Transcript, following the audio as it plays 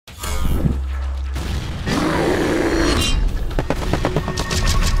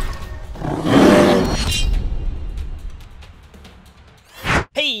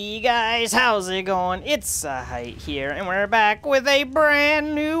guys, how's it going? It's Zahait here, and we're back with a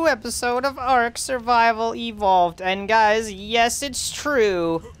brand new episode of ARK Survival Evolved. And guys, yes, it's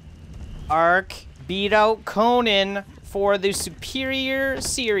true. ARK beat out Conan for the Superior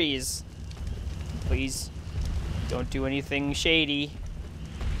Series. Please, don't do anything shady.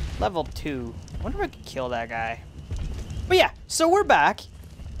 Level 2. I wonder if I could kill that guy. But yeah, so we're back.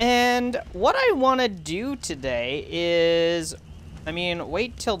 And what I want to do today is...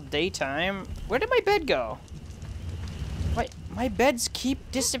 wait till daytime. Where did my bed go? My beds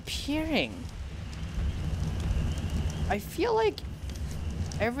keep disappearing. I feel like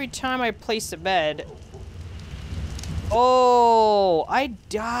every time I place a bed... Oh, I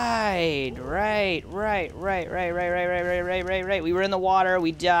died. Right. We were in the water,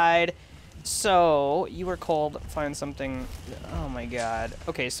 we died. So, you were cold, find something... Oh my god.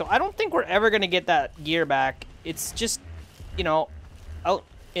 Okay, so I don't think we're ever gonna get that gear back. It's just... you know, out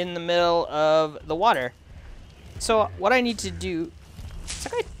in the middle of the water. So what I need to do... Is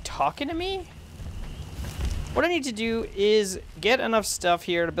that guy talking to me? What I need to do is get enough stuff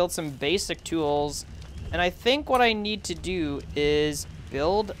here to build some basic tools. And I think what I need to do is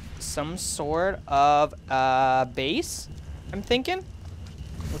build some sort of base, I'm thinking.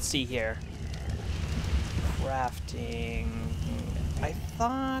 Let's see here. Crafting. I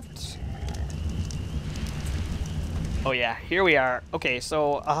thought... Oh yeah, here we are. Okay,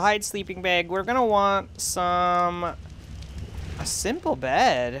 so a hide sleeping bag. We're gonna want a simple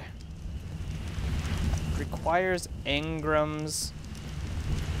bed. Requires engrams.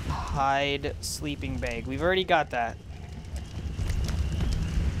 Hide sleeping bag. We've already got that.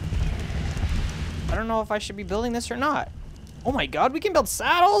 I don't know if I should be building this or not. Oh my god, we can build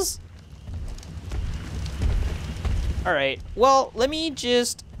saddles? Alright, well, let me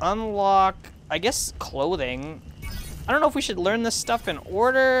just unlock, I guess, clothing. I don't know if we should learn this stuff in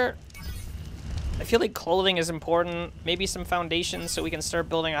order. I feel like clothing is important. Maybe some foundations so we can start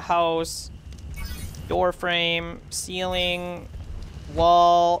building a house. Door frame, ceiling,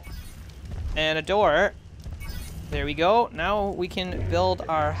 wall, and a door. There we go. Now we can build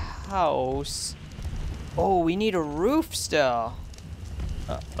our house. Oh, we need a roof still.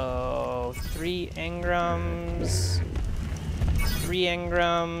 Uh-oh. 3 engrams. 3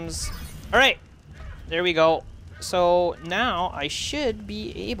 engrams. All right. There we go. So now I should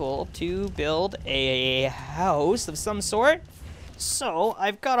be able to build a house of some sort. So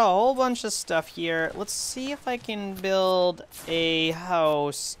I've got a whole bunch of stuff here. Let's see if I can build a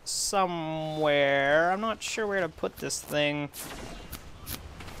house somewhere. I'm not sure where to put this thing.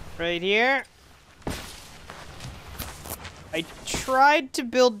 Right here. I tried to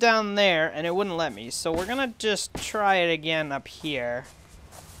build down there and it wouldn't let me. So we're gonna just try it again up here.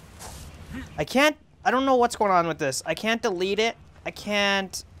 I don't know what's going on with this. I can't delete it. I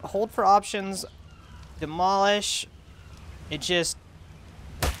can't hold for options. Demolish. It just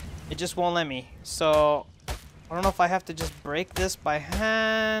won't let me. So, I don't know if I have to just break this by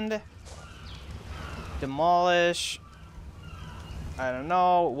hand. Demolish. I don't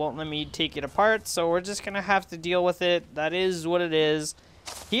know. It won't let me take it apart. So, we're just going to have to deal with it. That is what it is.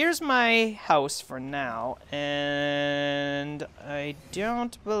 Here's my house for now, and I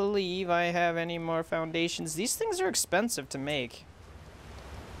don't believe I have any more foundations. These things are expensive to make,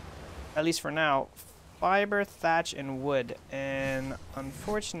 at least for now. Fiber, thatch, and wood, and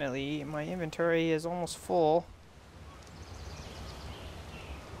unfortunately my inventory is almost full.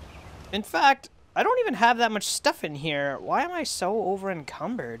 In fact, I don't even have that much stuff in here. Why am I so over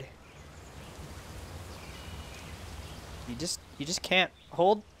encumbered? You just can't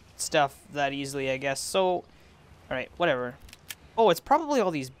hold stuff that easily, I guess. So, alright, whatever. Oh, it's probably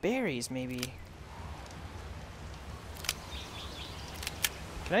all these berries, maybe.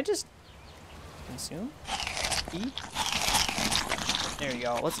 Can I just consume? Eat? There you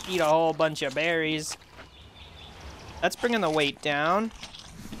go. Let's eat a whole bunch of berries. That's bringing the weight down.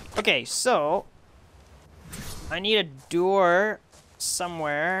 Okay, so I need a door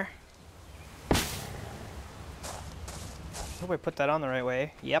somewhere. I hope I put that on the right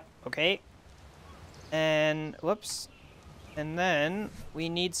way. Yep, okay. And, whoops. And then, we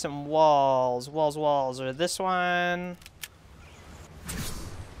need some walls. Walls. Or this one.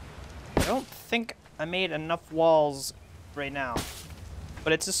 I don't think I made enough walls right now.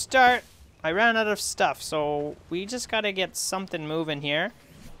 But it's a start. I ran out of stuff, so we just gotta get something moving here.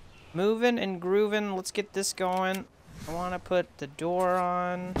 Moving and grooving. Let's get this going. I want to put the door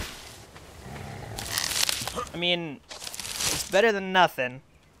on. I mean... it's better than nothing.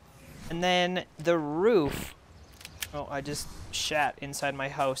 And then the roof. Oh, I just shat inside my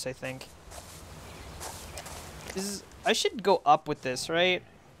house, I think. I should go up with this, right?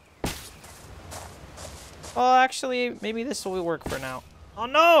 Well, actually, maybe this will work for now. Oh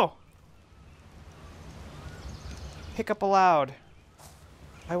no! Pick up aloud.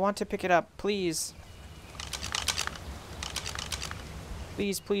 I want to pick it up, please.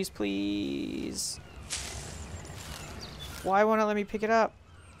 Please, please, please. Why won't it let me pick it up?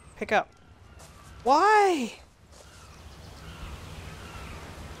 Pick up. Why?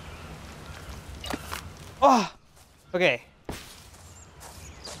 Oh! Okay.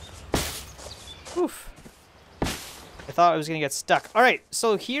 Oof. I thought I was gonna get stuck. Alright,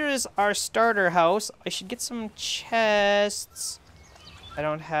 so here is our starter house. I should get some chests. I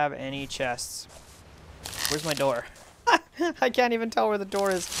don't have any chests. Where's my door? I can't even tell where the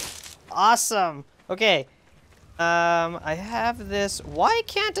door is. Awesome. Okay. I have this. Why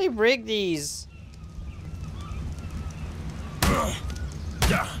can't I rig these? I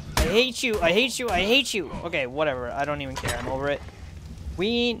hate you. I hate you. I hate you. Okay, whatever. I don't even care. I'm over it.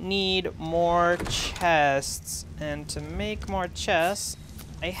 We need more chests. And to make more chests,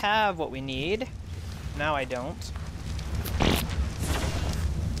 I have what we need. Now I don't.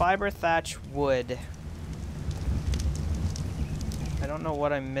 Fiber, thatch, wood. I don't know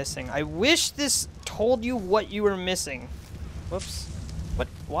what I'm missing. I wish this told you what you were missing. Whoops. What?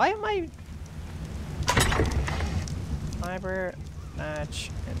 Why am I... Fiber, thatch,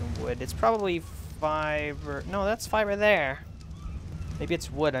 and wood. It's probably fiber... No, that's fiber there. Maybe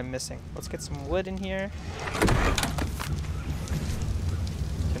it's wood I'm missing. Let's get some wood in here.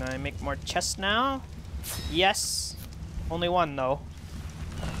 Can I make more chests now? Yes. Only one, though.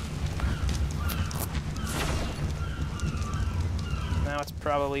 Now it's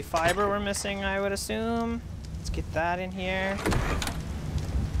probably fiber we're missing, I would assume. Let's get that in here.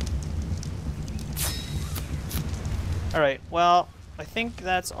 Alright, well, I think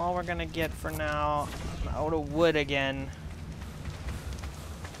that's all we're gonna get for now. I'm out of wood again.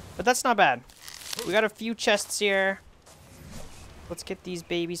 But that's not bad. We got a few chests here. Let's get these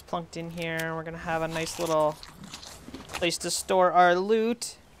babies plunked in here. We're gonna have a nice little place to store our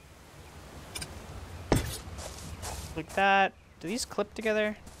loot. Like that. Do these clip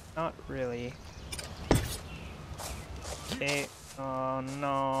together? Not really. Okay. Oh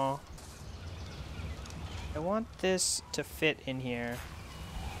no. I want this to fit in here.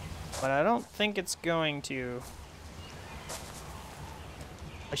 But I don't think it's going to.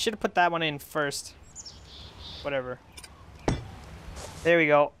 I should have put that one in first. Whatever. There we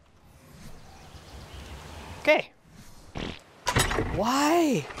go. Okay.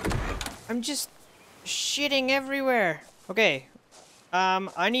 Why? I'm just shitting everywhere. Okay.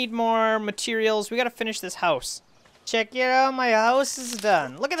 I need more materials. We gotta finish this house. Check it out, my house is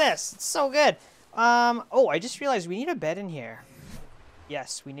done. Look at this. It's so good. Oh, I just realized we need a bed in here.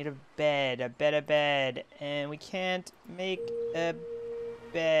 Yes, we need a bed. A bed. And we can't make a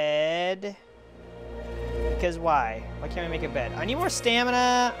bed. Because why? Why can't we make a bed? I need more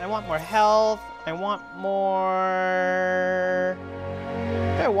stamina. I want more health. I want more...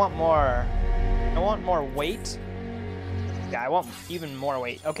 I want more. I want more weight. Yeah, I want even more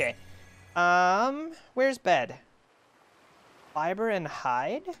weight. Okay. Where's bed? Fiber and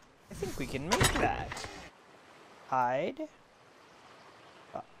hide? I think we can make that. Hide.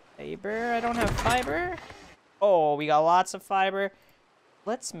 Fiber. I don't have fiber. Oh, we got lots of fiber.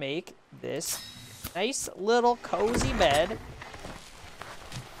 Let's make this nice little cozy bed.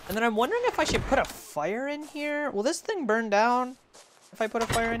 And then I'm wondering if I should put a fire in here. Will this thing burn down if I put a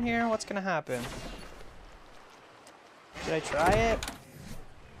fire in here? What's gonna happen? Should I try it?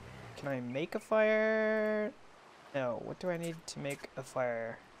 Can I make a fire? No. What do I need to make a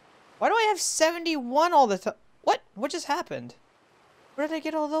fire? Why do I have 71 all the time? What? What just happened? Where did I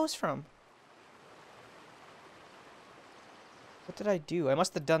get all those from? What did I do? I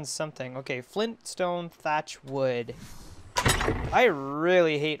must have done something. Okay, flint, stone, thatch, wood. I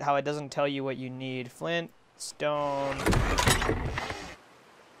really hate how it doesn't tell you what you need. Flint, stone.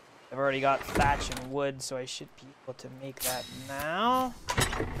 I've already got thatch and wood, so I should be able to make that now.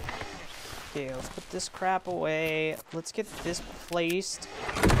 Okay, let's put this crap away. Let's get this placed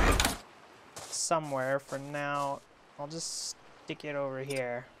somewhere for now. I'll just stick it over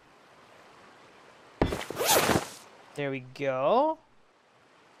here. There we go.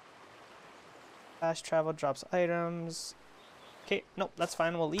 Fast travel drops items. Okay, nope, that's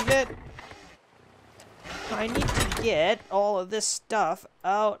fine. We'll leave it. I need to get all of this stuff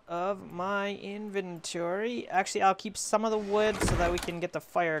out of my inventory. Actually, I'll keep some of the wood so that we can get the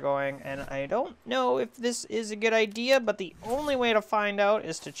fire going. And I don't know if this is a good idea, but the only way to find out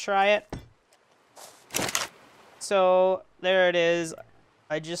is to try it. So, there it is.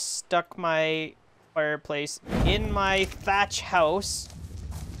 I just stuck my fireplace in my thatch house.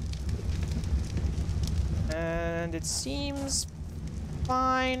 And it seems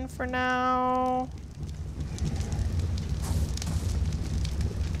fine for now.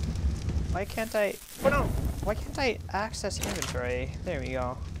 Why can't I... Oh no! Why can't I access inventory? There we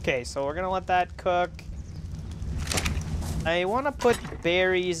go. Okay, so we're gonna let that cook. I want to put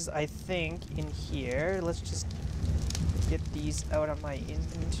berries, I think, in here. Let's just get these out of my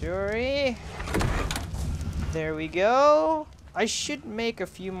inventory. There we go. I should make a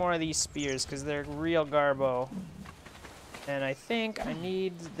few more of these spears because they're real garbo. And I think I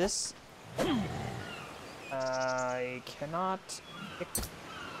need this. I cannot pick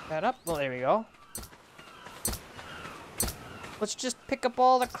that up. Well, there we go. Let's just pick up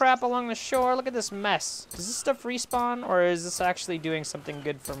all the crap along the shore. Look at this mess. Does this stuff respawn, or is this actually doing something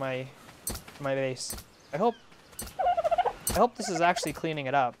good for my base? I hope this is actually cleaning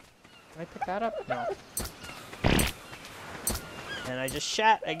it up. Can I pick that up? No. And I just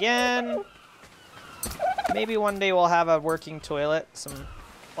shat again. Maybe one day we'll have a working toilet, some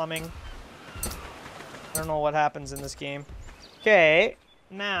plumbing. I don't know what happens in this game. Okay,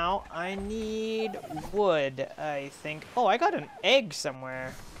 now I need wood, I think. Oh, I got an egg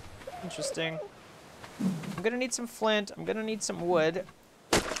somewhere. Interesting. I'm gonna need some flint. I'm gonna need some wood.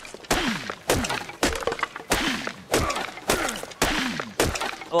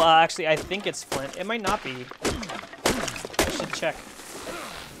 Well, actually, I think it's flint. It might not be. I should check.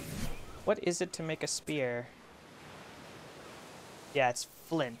 What is it to make a spear? Yeah, it's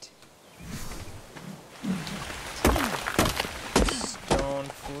flint. Stone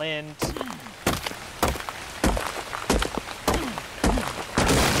flint.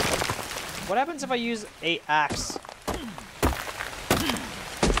 What happens if I use an axe?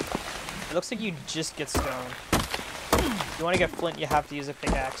 It looks like you just get stone. If you want to get flint, you have to use a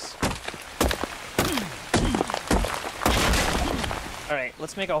pickaxe. Alright,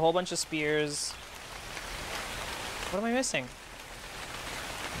 let's make a whole bunch of spears. What am I missing?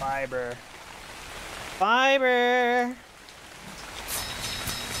 Fiber. Fiber!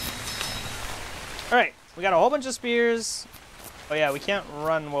 Alright, we got a whole bunch of spears. Oh yeah, we can't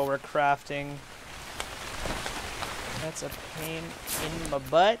run while we're crafting. That's a pain in my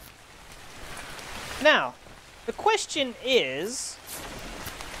butt. Now, the question is...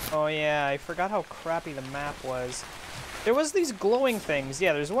 Oh yeah, I forgot how crappy the map was. There was these glowing things.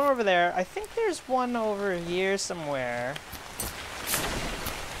 Yeah, there's one over there. I think there's one over here somewhere.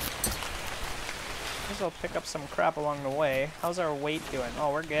 I guess I'll pick up some crap along the way. How's our weight doing?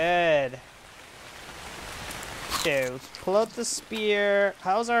 Oh, we're good. Okay, let's pull out the spear.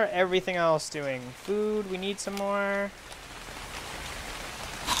 How's our everything else doing? Food, we need some more.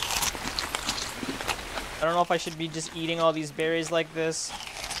 I don't know if I should be just eating all these berries like this.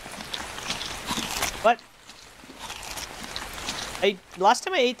 But last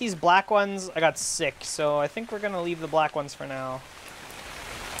time I ate these black ones, I got sick, so I think we're gonna leave the black ones for now.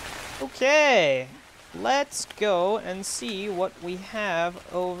 Okay, let's go and see what we have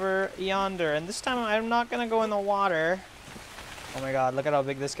over yonder. And this time I'm not gonna go in the water. Oh my god, look at how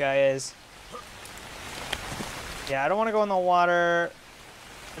big this guy is. Yeah, I don't want to go in the water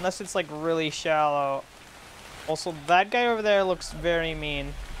unless it's like really shallow. Also, that guy over there looks very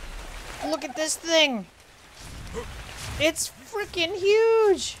mean. Look at this thing! It's freaking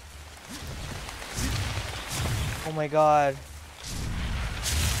huge! Oh my god.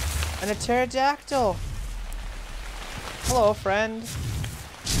 And a pterodactyl! Hello, friend.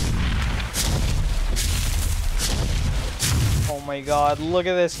 Oh my god, look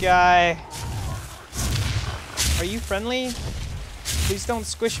at this guy. Are you friendly? Please don't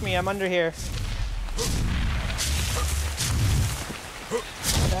squish me, I'm under here.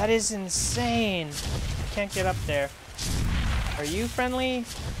 That is insane. I can't get up there. Are you friendly?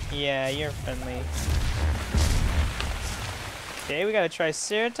 Yeah, you're friendly. Okay, we got a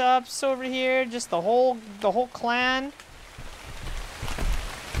triceratops over here. Just the whole clan.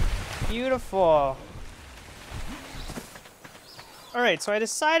 Beautiful. Alright, so I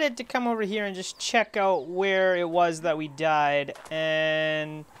decided to come over here and just check out where it was that we died.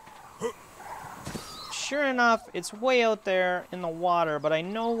 And sure enough, it's way out there in the water. But I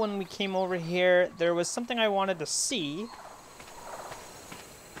know when we came over here, there was something I wanted to see.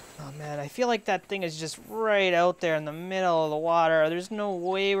 Oh man, I feel like that thing is just right out there in the middle of the water. There's no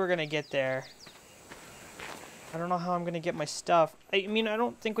way we're gonna get there. I don't know how I'm gonna get my stuff. I mean, I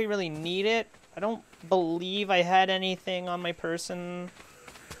don't think we really need it. I don't believe I had anything on my person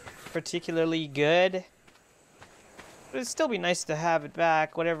particularly good. But it'd still be nice to have it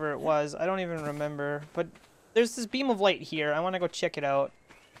back, whatever it was. I don't even remember. But there's this beam of light here. I want to go check it out.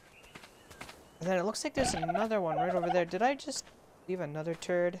 And then it looks like there's another one right over there. Did I just leave another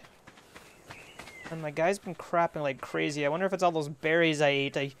turd? And my guy's been crapping like crazy. I wonder if it's all those berries I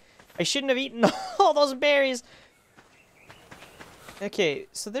ate. I shouldn't have eaten all those berries. Okay,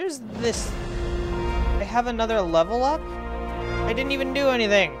 so there's this. I have another level up? I didn't even do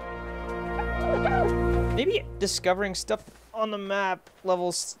anything. Maybe discovering stuff on the map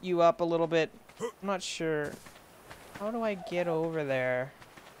levels you up a little bit. I'm not sure. How do I get over there?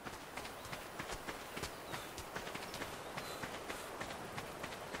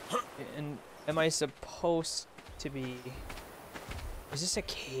 And am I supposed to be... Is this a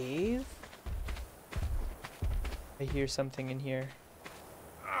cave? I hear something in here.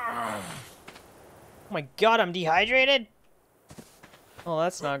 Oh my god, I'm dehydrated? Oh,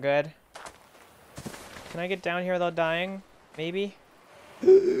 that's not good. Can I get down here without dying? Maybe?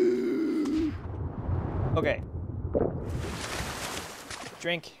 Okay.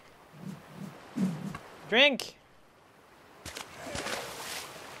 Drink. Drink!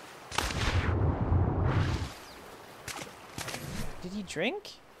 Did he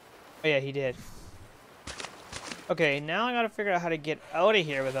drink? Oh yeah, he did. Okay, now I gotta figure out how to get out of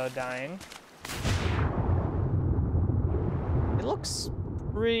here without dying. It looks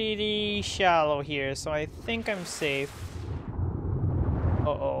pretty shallow here, so I think I'm safe.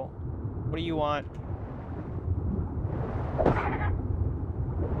 Uh-oh. What do you want?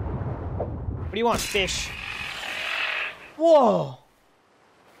 What do you want, fish? Whoa!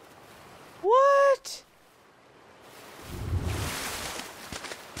 What?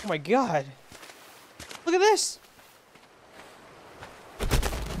 Oh my god. Look at this!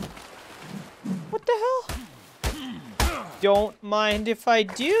 What the hell? Don't mind if I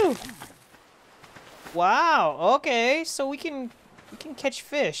do. Wow, okay, so we can catch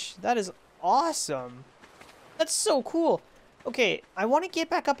fish. That is awesome. That's so cool. Okay, I want to get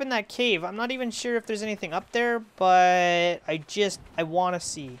back up in that cave. I'm not even sure if there's anything up there, but I want to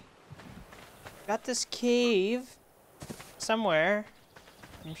see. Got this cave somewhere.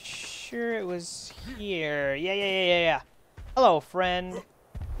 I'm sure it was here. Yeah. Hello, friend.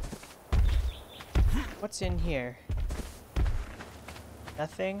 What's in here?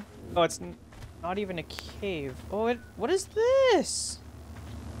 Nothing? Oh, it's not even a cave. Oh, what is this?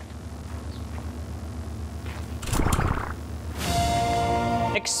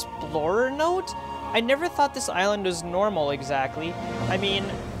 Explorer note? I never thought this island was normal exactly. I mean,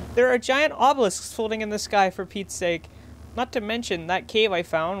 there are giant obelisks floating in the sky for Pete's sake. Not to mention that cave I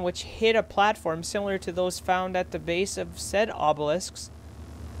found, which hid a platform similar to those found at the base of said obelisks.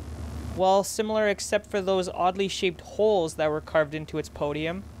 Well, similar except for those oddly shaped holes that were carved into its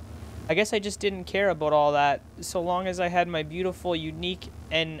podium. I guess I just didn't care about all that, so long as I had my beautiful, unique,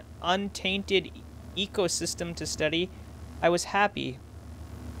 and untainted ecosystem to study, I was happy.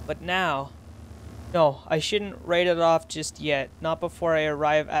 But now... No, I shouldn't write it off just yet, not before I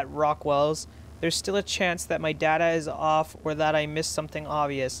arrive at Rockwell's. There's still a chance that my data is off or that I missed something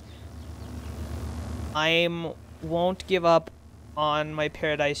obvious. I won't give up on my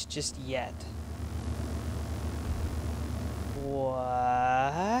paradise just yet. What?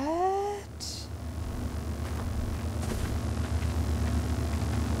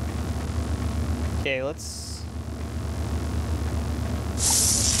 Okay, let's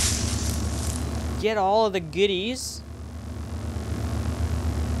get all of the goodies.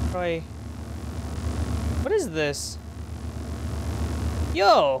 Probably. What is this?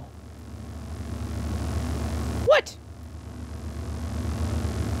 Yo! What?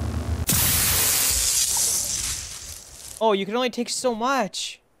 Oh, you can only take so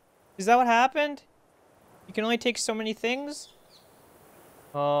much. Is that what happened? You can only take so many things?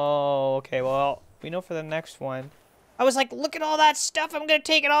 Oh, okay, well, we know for the next one. I was like, look at all that stuff, I'm gonna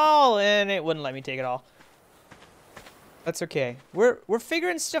take it all! And it wouldn't let me take it all. That's okay. We're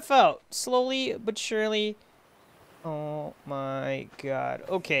figuring stuff out. Slowly but surely. Oh my god.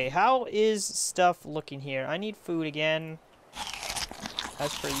 Okay, how is stuff looking here? I need food again.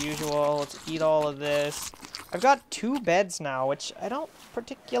 As per usual. Let's eat all of this. I've got 2 beds now, which I don't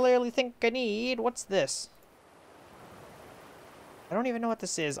particularly think I need. What's this? I don't even know what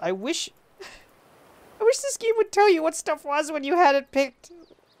this is. I wish this game would tell you what stuff was when you had it picked.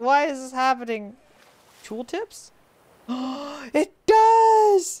 Why is this happening? Tooltips? It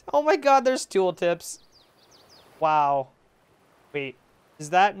does! Oh my god, there's tooltips. Wow. Wait,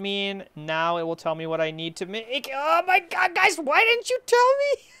 does that mean now it will tell me what I need to make? Oh my god, guys, why didn't you tell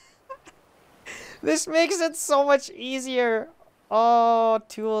me? This makes it so much easier. Oh,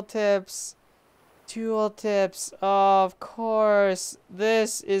 tooltips. Tooltips, of course.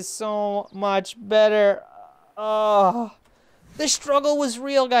 This is so much better. Oh. The struggle was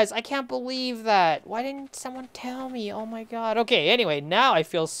real, guys. I can't believe that. Why didn't someone tell me? Oh my god. Okay, anyway, now I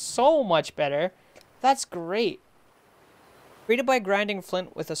feel so much better. That's great. Created by grinding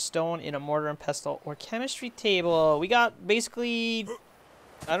flint with a stone in a mortar and pestle or chemistry table. We got basically,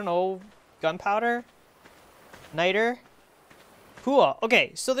 I don't know, gunpowder? Niter? Cool.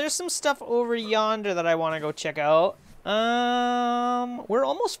 Okay, so there's some stuff over yonder that I want to go check out. We're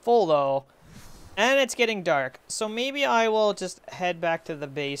almost full though. And it's getting dark. So maybe I will just head back to the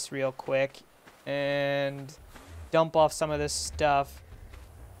base real quick and dump off some of this stuff.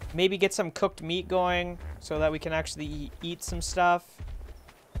 Maybe get some cooked meat going so that we can actually eat some stuff.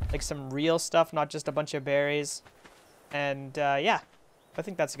 Like some real stuff, not just a bunch of berries. And yeah, I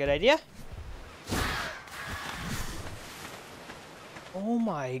think that's a good idea. Oh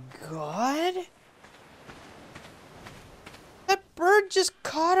my god. That bird just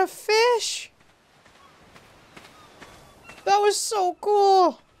caught a fish. That was so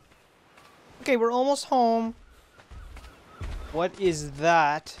cool. Okay, we're almost home. What is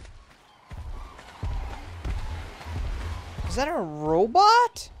that? Is that a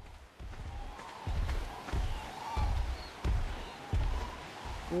robot?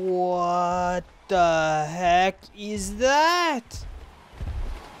 What the heck is that?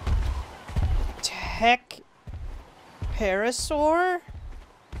 Tech Parasaur?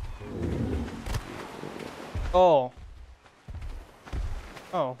 Oh.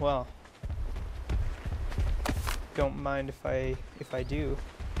 Oh, well. Don't mind if I do.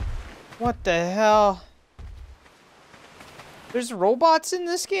 What the hell? There's robots in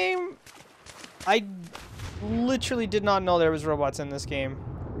this game? I literally did not know there was robots in this game.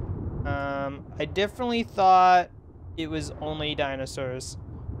 I definitely thought it was only dinosaurs.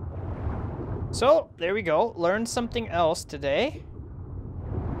 So, there we go. Learned something else today.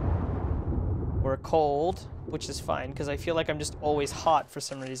 We're cold, which is fine, because I feel like I'm just always hot for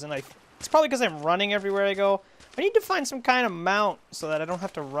some reason. It's probably because I'm running everywhere I go. I need to find some kind of mount so that I don't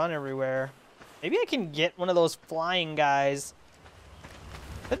have to run everywhere. Maybe I can get one of those flying guys.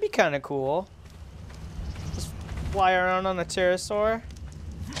 That'd be kind of cool. Just fly around on a pterosaur.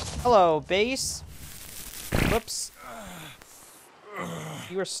 Hello, base. Whoops.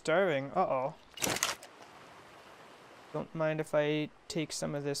 You were starving. Uh-oh. Don't mind if I take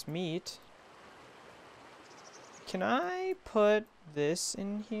some of this meat. Can I put this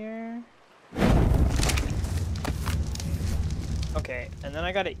in here? Okay, and then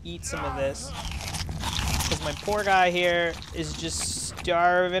I gotta eat some of this. Because my poor guy here is just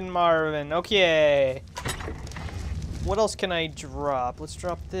starving Marvin. Okay. What else can I drop? Let's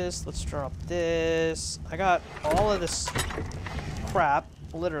drop this. Let's drop this. I got all of this crap.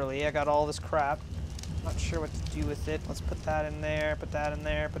 Literally, I got all this crap. Not sure what to do with it. Let's put that in there. Put that in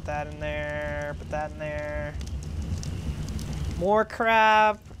there. Put that in there. Put that in there. More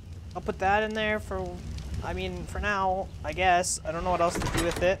crap. I'll put that in there for... I mean, for now, I guess. I don't know what else to do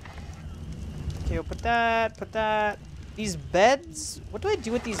with it. Okay, we'll put that, put that. These beds? What do I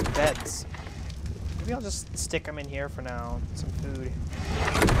do with these beds? Maybe I'll just stick them in here for now. Some food.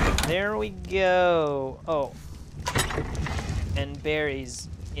 There we go. Oh. And berries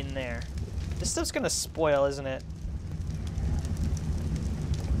in there. This stuff's gonna spoil, isn't it?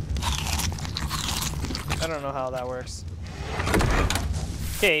 I don't know how that works.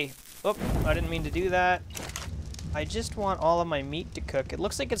 Okay. Oh, I didn't mean to do that. I just want all of my meat to cook. It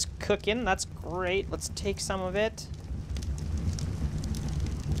looks like it's cooking. That's great. Let's take some of it.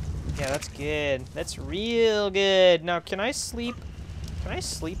 Yeah, that's good. That's real good. Now, can I sleep? Can I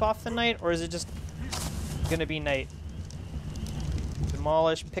sleep off the night, or is it just gonna be night?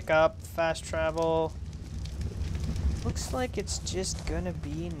 Demolish, pick up, fast travel. Looks like it's just gonna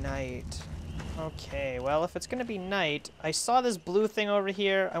be night. Okay, well, if it's gonna be night, I saw this blue thing over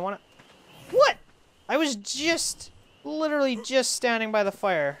here. I wanna... What? I was just, literally just standing by the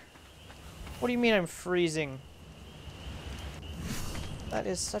fire. What do you mean I'm freezing? That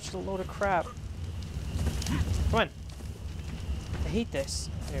is such a load of crap. Come on. I hate this.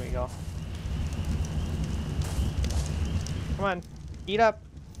 There we go. Come on. Eat up.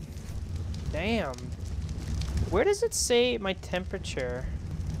 Damn. Where does it say my temperature?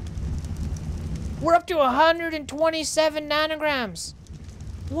 We're up to 127 nanograms.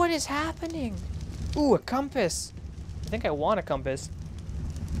 What is happening? Ooh, a compass. I think I want a compass.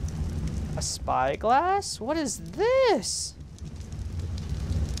 A spyglass? What is this?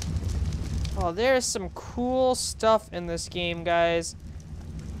 Oh, there's some cool stuff in this game, guys.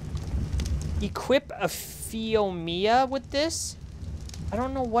 Equip a Phiomia with this? I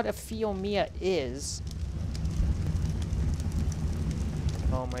don't know what a Phiomia is.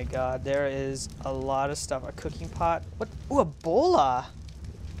 Oh my god, there is a lot of stuff. A cooking pot. What? Ooh, a bola.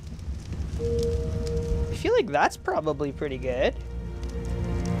 I feel like that's probably pretty good.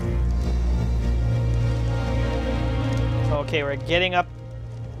 Okay, we're getting up.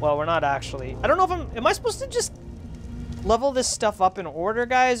 Well, we're not actually. I don't know if am I supposed to just level this stuff up in order,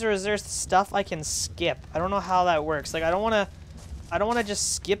 guys, or is there stuff I can skip? I don't know how that works. Like, I don't want to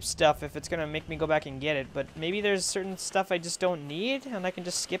just skip stuff if it's going to make me go back and get it, but maybe there's certain stuff I just don't need and I can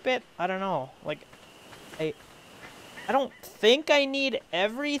just skip it? I don't know. Like, I don't think I need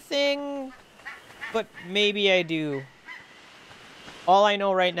everything, but maybe I do. All I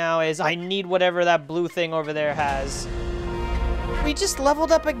know right now is I need whatever that blue thing over there has. We just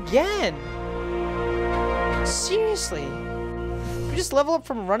leveled up again. Seriously. We just level up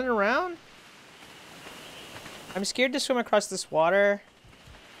from running around? I'm scared to swim across this water.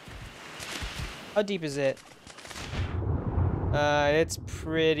 How deep is it? It's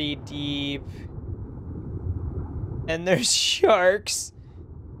pretty deep. And there's sharks.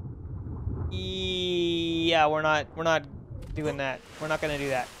 Yeah, we're not doing that. We're not gonna do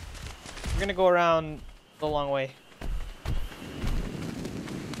that. We're gonna go around the long way.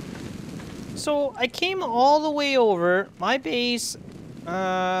 So I came all the way over. My base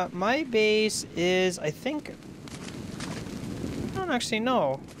is, I think, I don't actually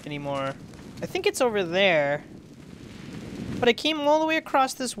know anymore. I think it's over there. But I came all the way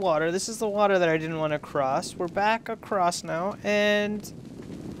across this water. This is the water that I didn't want to cross. We're back across now, and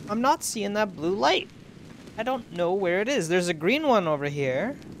I'm not seeing that blue light. I don't know where it is. There's a green one over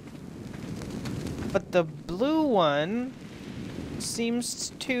here. But the blue one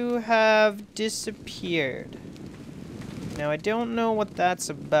seems to have disappeared. Now, I don't know what that's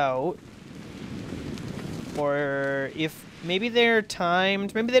about. Or if maybe they're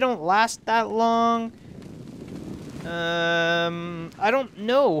timed. Maybe they don't last that long. I don't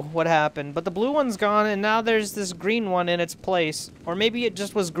know what happened, but the blue one's gone, and now there's this green one in its place. Or maybe it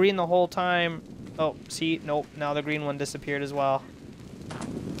just was green the whole time. Oh, see? Nope. Now the green one disappeared as well.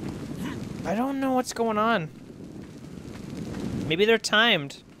 I don't know what's going on. Maybe they're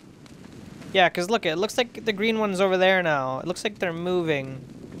timed. Yeah, because look, it looks like the green one's over there now. It looks like they're moving.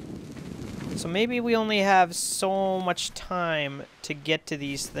 So maybe we only have so much time to get to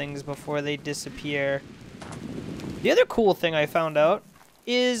these things before they disappear. The other cool thing I found out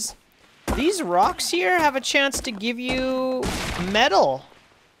is these rocks here have a chance to give you metal.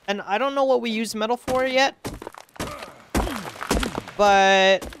 And I don't know what we use metal for yet.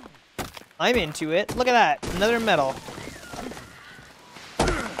 But I'm into it. Look at that. Another metal.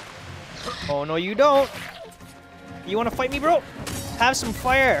 Oh, no, you don't. You want to fight me, bro? Have some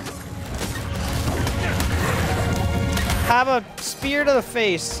fire. Have a spear to the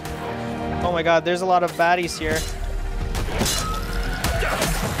face. Oh my god, there's a lot of baddies here.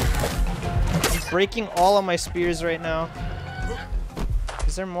 I'm breaking all of my spears right now.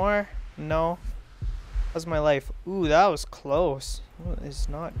 Is there more? No. How's my life? Ooh, that was close. That is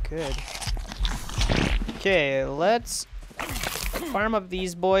not good. Okay, let's farm up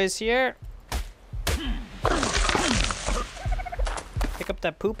these boys here. Pick up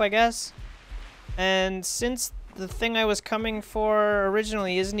that poop, I guess. And since the thing I was coming for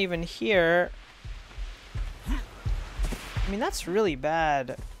originally isn't even here, I mean, that's really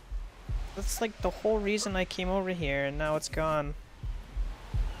bad. That's like the whole reason I came over here, and now it's gone.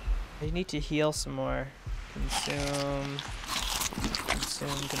 I need to heal some more. Consume.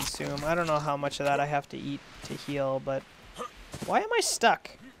 Consume, consume. I don't know how much of that I have to eat to heal, but why am I stuck?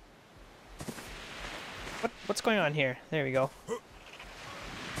 What's going on here? There we go.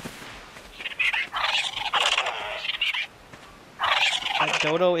 That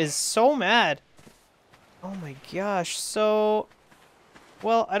dodo is so mad. Oh my gosh. So,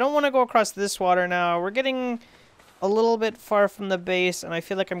 well, I don't want to go across this water now. We're getting a little bit far from the base, and I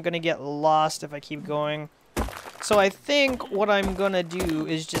feel like I'm going to get lost if I keep going. So I think what I'm going to do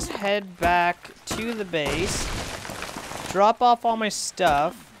is just head back to the base, drop off all my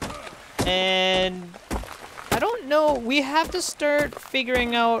stuff, and I don't know. We have to start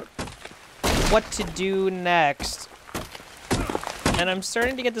figuring out what to do next. And I'm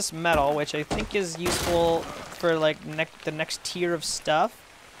starting to get this metal, which I think is useful for like the next tier of stuff.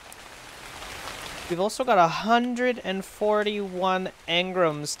 We've also got 141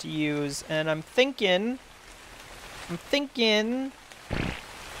 engrams to use, and I'm thinking,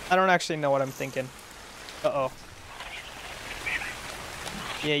 I don't actually know what I'm thinking. Uh-oh.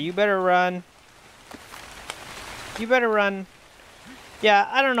 Yeah, you better run. You better run. Yeah,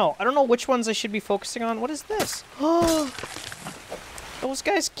 I don't know. I don't know which ones I should be focusing on. What is this? Oh, those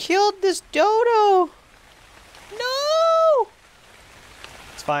guys killed this dodo. No!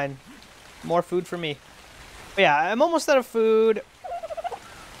 It's fine. More food for me. But yeah, I'm almost out of food.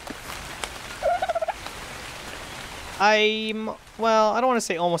 Well, I don't want to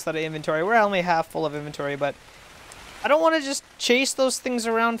say almost out of inventory. We're only half full of inventory, but I don't want to just chase those things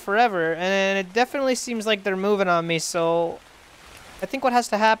around forever, and it definitely seems like they're moving on me, so I think what has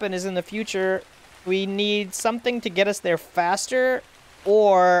to happen is in the future, we need something to get us there faster,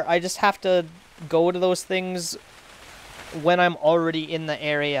 or I just have to go to those things when I'm already in the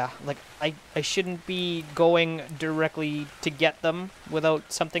area. Like, I shouldn't be going directly to get them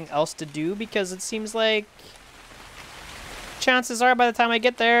without something else to do, because it seems like chances are by the time I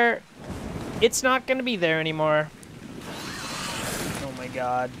get there, it's not going to be there anymore. Oh my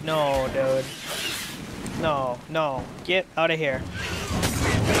god. No, dude. No, no. Get out of here.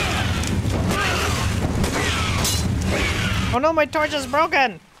 Oh no, my torch is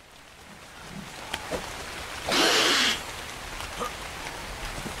broken!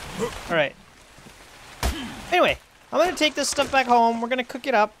 Alright. Anyway, I'm gonna take this stuff back home. We're gonna cook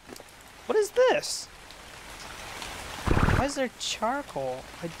it up. What is this? Why is there charcoal?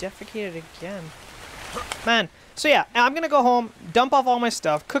 I defecated again. Man. So yeah, I'm gonna go home, dump off all my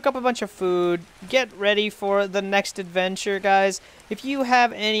stuff, cook up a bunch of food, get ready for the next adventure, guys. If you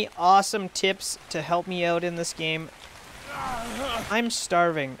have any awesome tips to help me out in this game, I'm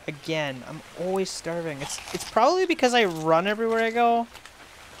starving again. I'm always starving. It's probably because I run everywhere I go.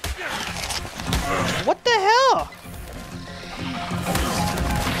 What the hell?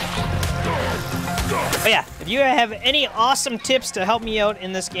 But yeah, if you have any awesome tips to help me out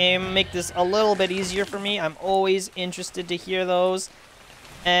in this game, make this a little bit easier for me, I'm always interested to hear those.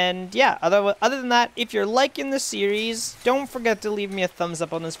 And yeah, other than that, if you're liking the series, don't forget to leave me a thumbs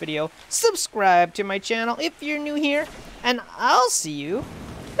up on this video. Subscribe to my channel if you're new here, and I'll see you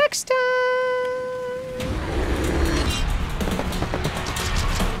next time.